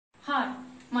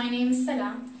My name is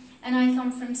Salam, and I come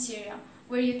from Syria,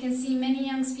 where you can see many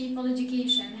young people's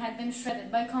education had been shredded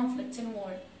by conflict and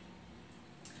war.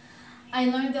 I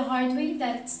learned the hard way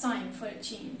that it's time for a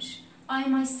change. I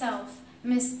myself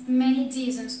missed many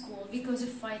days in school because of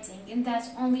fighting, and that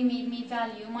only made me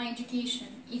value my education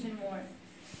even more.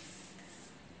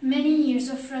 Many years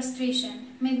of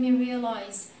frustration made me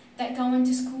realize that going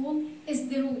to school is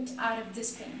the route out of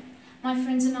this pain. My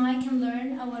friends and I can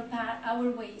learn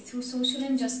our way through social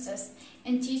injustice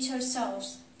and teach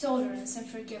ourselves tolerance and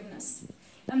forgiveness.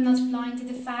 I'm not blind to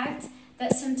the fact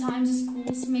that sometimes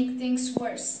schools make things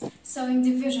worse, sowing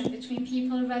division between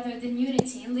people rather than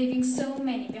unity and leaving so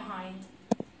many behind.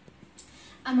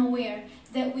 I'm aware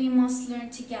that we must learn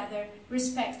together,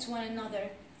 respect one another.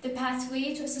 The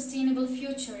pathway to a sustainable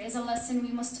future is a lesson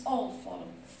we must all follow.